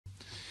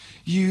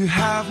You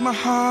have my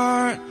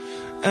heart,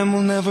 and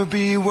we'll never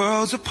be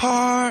worlds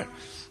apart.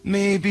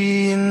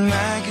 Maybe in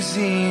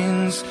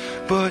magazines,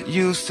 but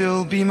you'll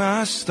still be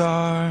my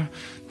star.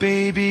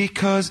 Baby,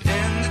 'cause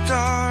in the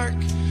dark,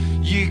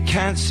 you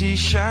can't see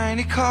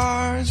shiny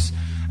cars.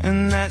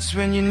 And that's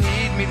when you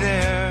need me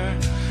there.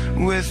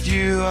 With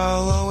you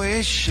I'll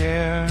always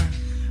share.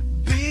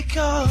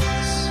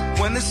 Because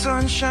when the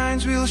sun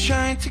shines, we'll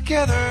shine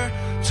together.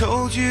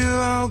 Told you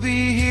I'll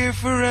be here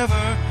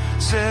forever.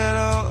 Said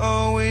I'll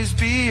always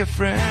be a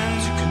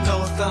friend. You can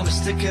know if I'ma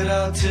stick it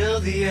out till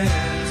the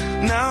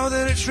end. Now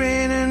that it's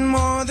raining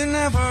more than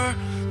ever,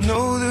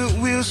 know that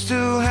we'll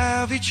still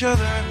have each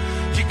other.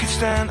 You can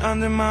stand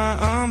under my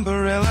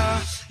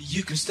umbrella.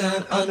 You can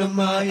stand under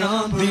my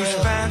umbrella. These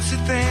fancy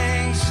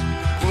things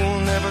will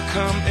never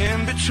come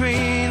in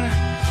between.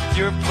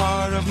 You're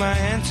part of my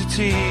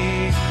entity,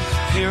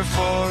 here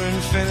for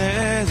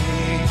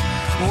infinity.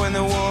 When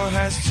the war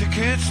has took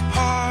its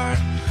part,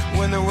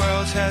 when the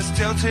world has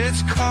dealt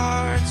its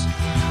cards,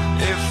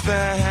 if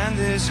the hand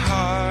is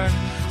hard,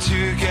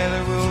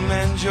 together we'll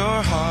mend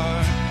your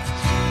heart.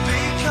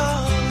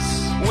 Because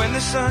when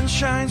the sun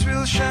shines,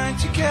 we'll shine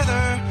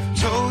together.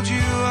 Told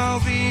you I'll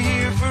be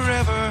here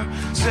forever.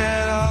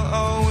 Said I'll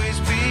always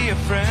be a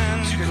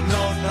friend. You can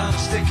know if I'ma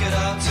stick it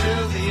out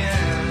till the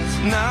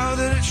end. Now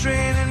that it's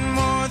raining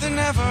more than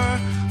ever,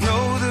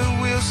 know that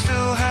we'll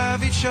still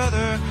have each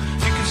other.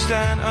 You can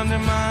stand under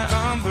my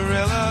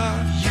umbrella.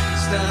 You can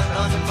stand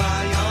under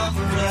my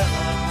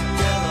umbrella.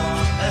 Ella,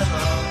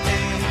 Ella,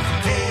 eh,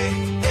 eh,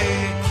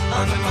 eh.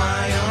 Under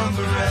my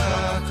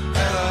umbrella.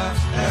 Ella,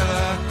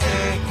 Ella,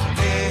 eh,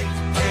 eh,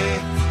 eh.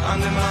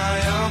 Under my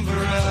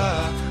umbrella.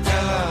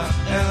 Ella,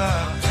 Ella,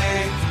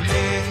 eh,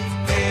 eh,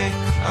 eh.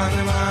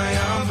 Under my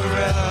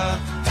umbrella.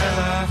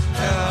 Ella,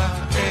 Ella,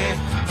 eh,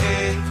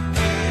 eh,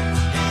 eh,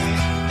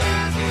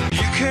 eh.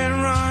 You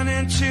can run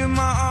into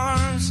my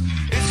arms.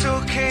 It's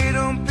okay,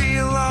 don't be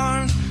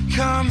alarmed.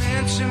 Come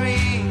into me.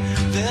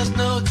 There's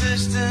no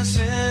distance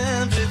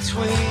in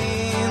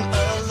between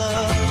our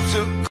love. So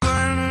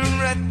gone and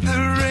let the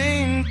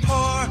rain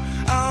pour.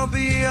 I'll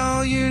be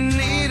all you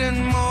need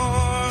and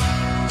more.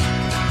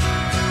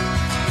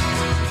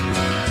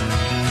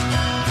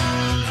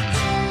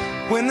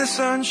 When the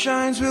sun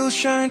shines, we'll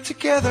shine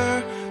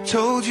together.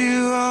 Told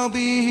you I'll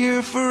be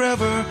here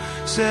forever.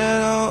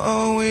 Said I'll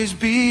always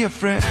be a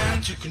friend.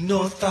 You can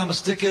know if I'ma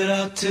stick it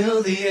out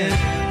till the end.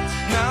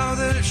 Now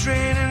that it's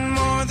raining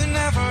more than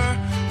ever,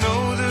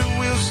 know that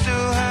we'll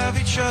still have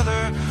each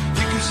other.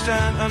 You can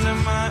stand under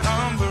my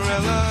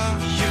umbrella.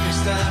 You can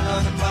stand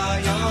under my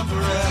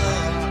umbrella.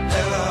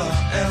 Ella,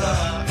 Ella,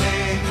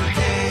 eh,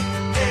 eh,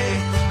 eh.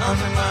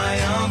 Under my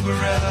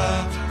umbrella.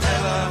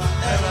 Ella,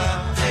 Ella,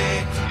 eh,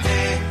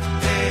 eh,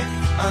 eh.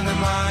 Under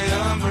my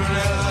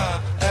umbrella.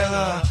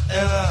 Ella,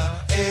 Ella,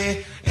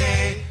 eh,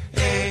 eh,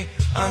 eh.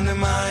 Under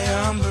my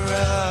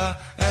umbrella.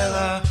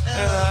 Ella,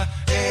 Ella,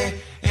 eh,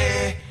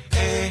 eh,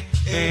 eh,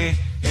 eh,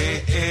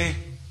 eh, eh.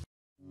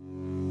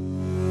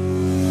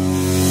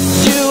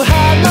 You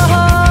had my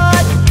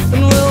heart,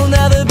 and we'll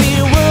never be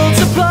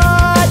worlds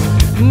apart.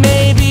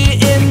 Maybe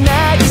in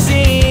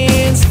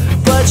magazines,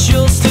 but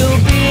you'll still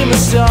be my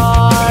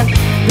star.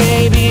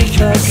 Maybe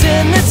 'cause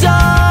in the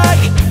dark,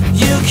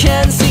 you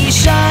can see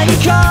shiny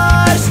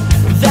cars.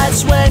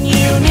 That's when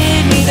you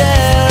need me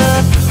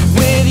there.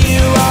 With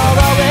you I'll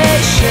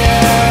always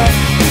share.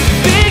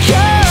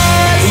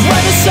 Because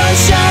when the sun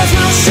shines,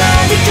 we'll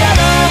shine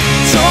together.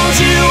 Told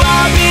you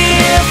I'll be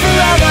here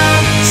forever.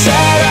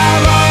 Said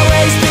I'll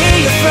always be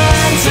your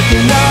friend. Took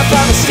enough,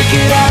 I'ma stick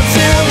it out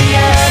till the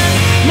end.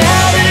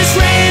 Now that it's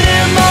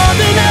raining more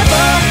than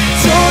ever,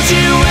 told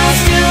you we'll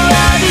still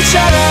have each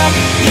other.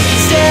 You can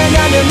stand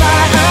under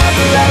my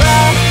umbrella.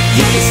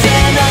 You can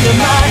stand under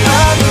my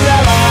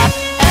umbrella.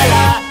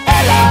 Ella,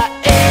 Ella,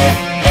 eh,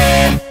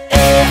 eh,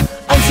 eh.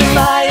 Under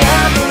my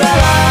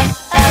umbrella.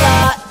 Ella,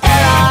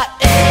 Ella,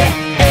 eh,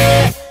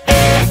 eh,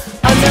 eh.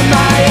 Under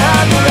my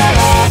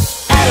umbrella.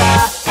 Ella,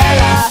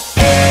 Ella,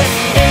 eh,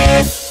 eh,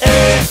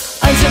 eh.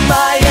 Under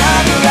my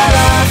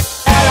umbrella.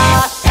 Ella,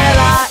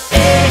 Ella,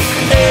 eh,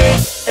 eh,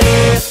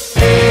 eh,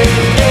 eh,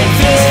 eh.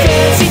 These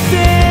fancy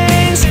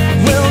things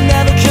will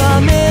never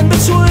come in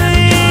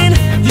between.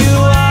 You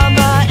are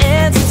my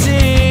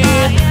entity,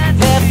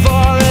 there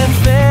for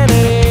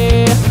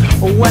infinity.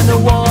 When the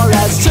war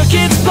has took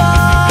its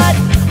part,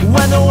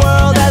 when the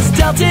world has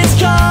dealt its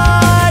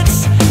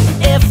cards,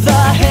 if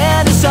the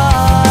hand is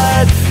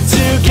hard,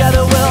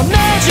 together we'll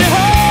mend your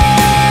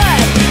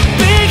heart.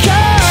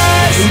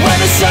 Because when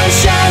the sun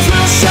shines,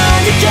 we'll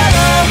shine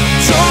together.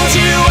 Told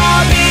you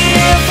I'll be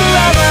here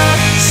forever.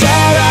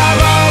 Said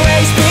I'll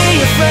always be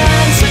your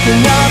friend. Took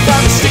enough,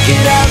 I'ma stick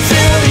it out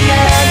till the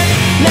end.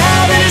 Now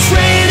that it's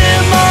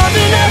raining more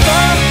than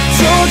ever,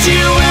 told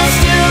you we'll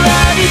still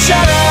have each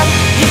other.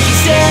 You can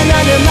stand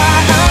under my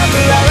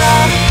umbrella.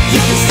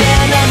 You can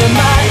stand under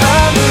my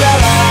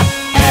umbrella.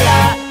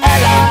 Ella,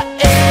 Ella,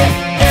 eh,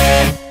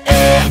 eh,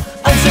 eh.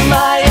 Under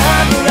my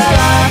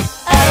umbrella.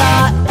 Ella,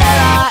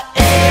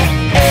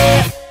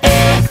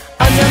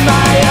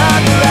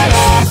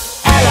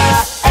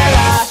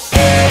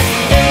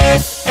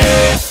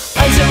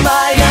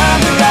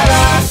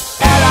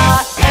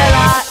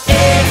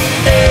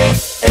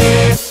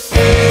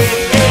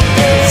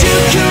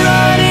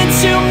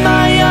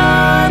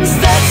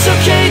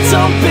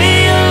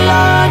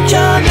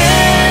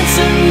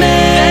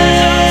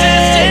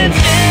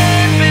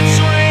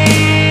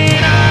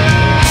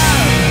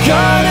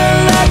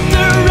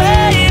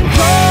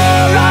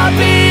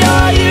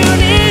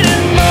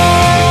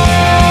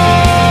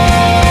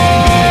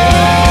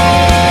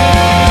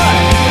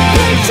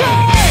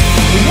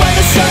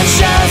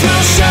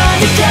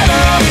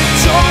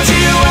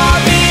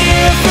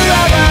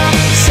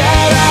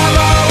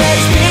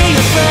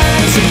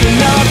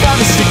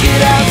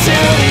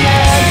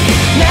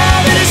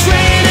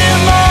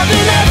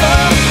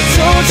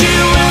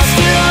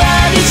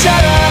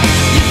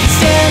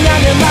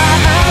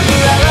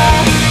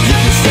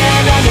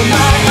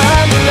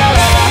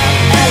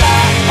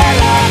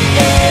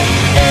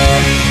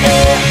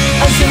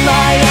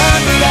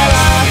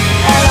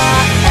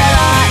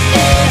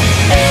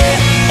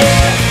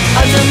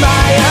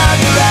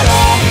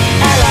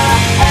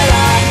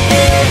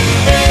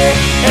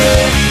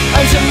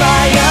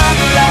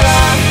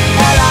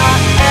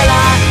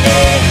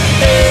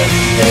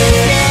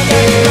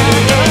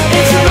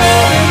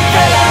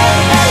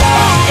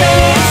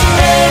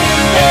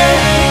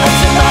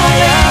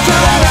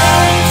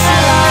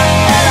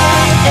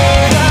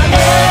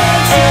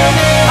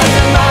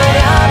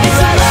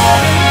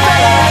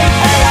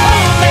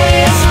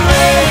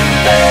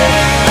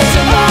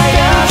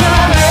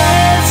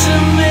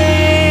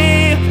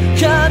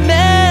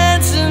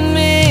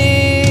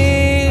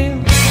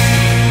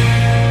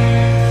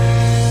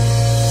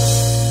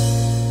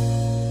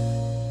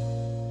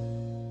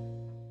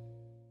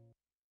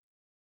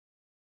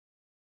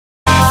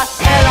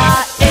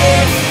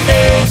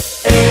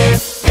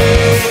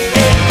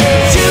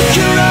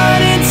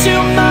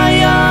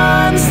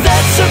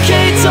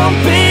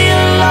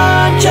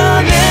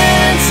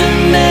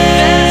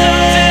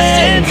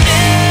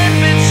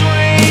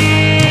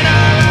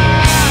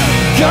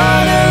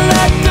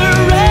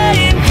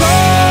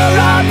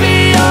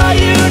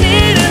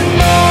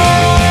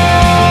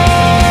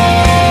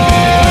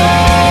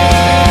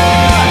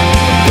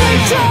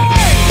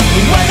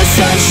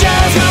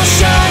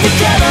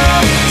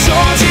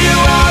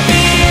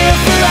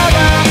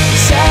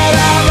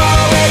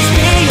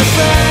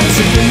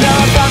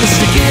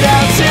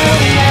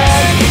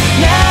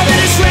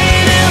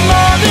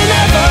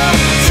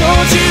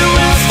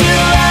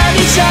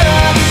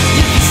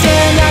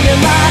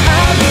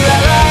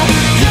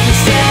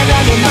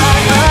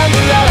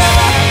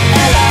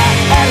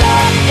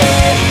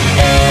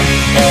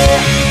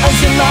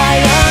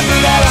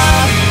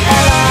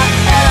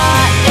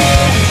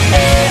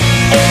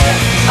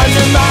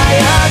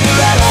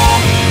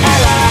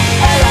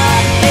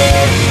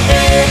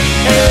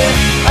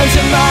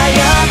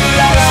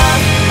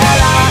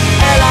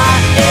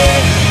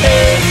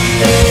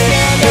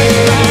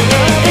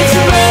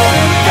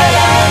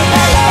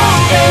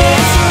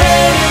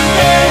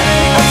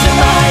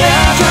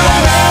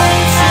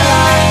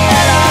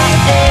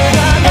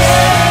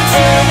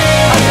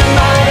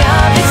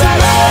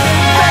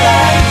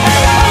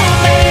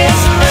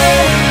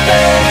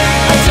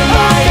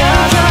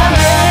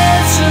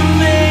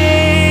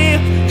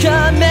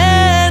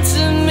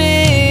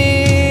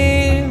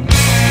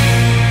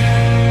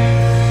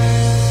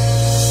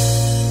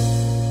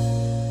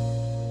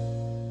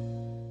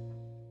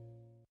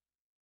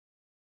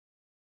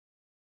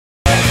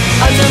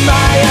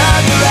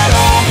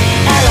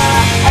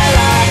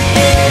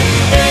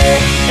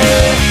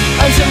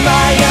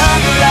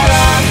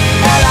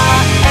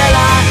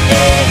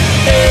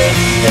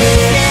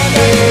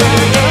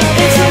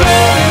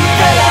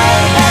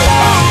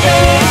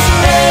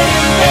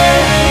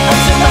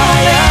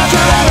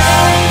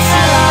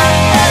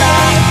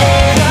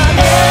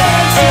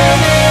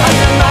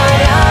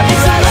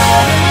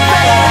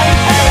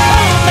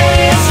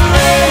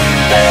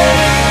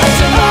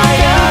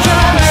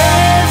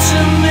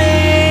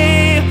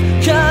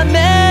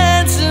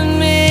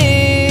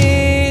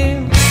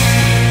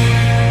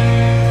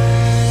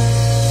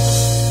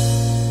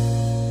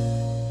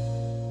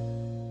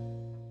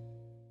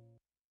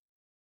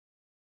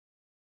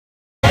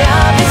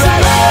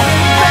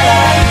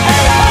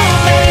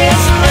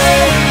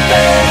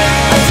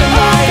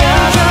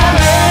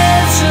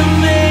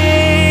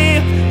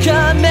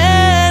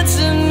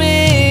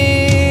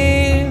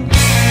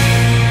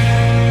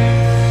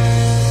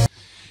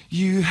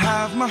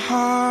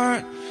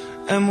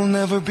 and we'll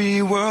never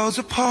be worlds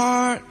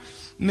apart.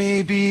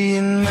 Maybe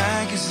in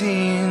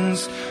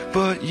magazines,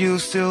 but you'll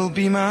still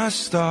be my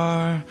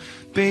star,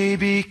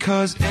 baby.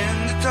 'Cause in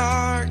the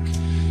dark,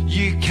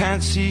 you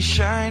can't see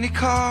shiny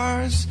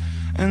cars,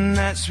 and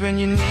that's when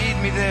you need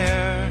me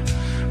there.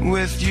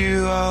 With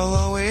you I'll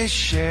always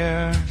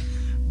share,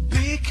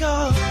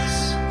 because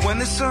when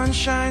the sun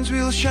shines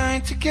we'll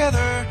shine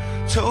together.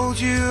 Told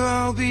you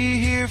I'll be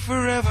here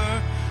forever,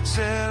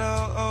 said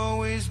I'll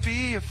always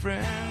be a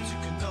friend. You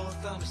can know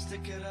if I'm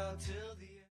stick it out till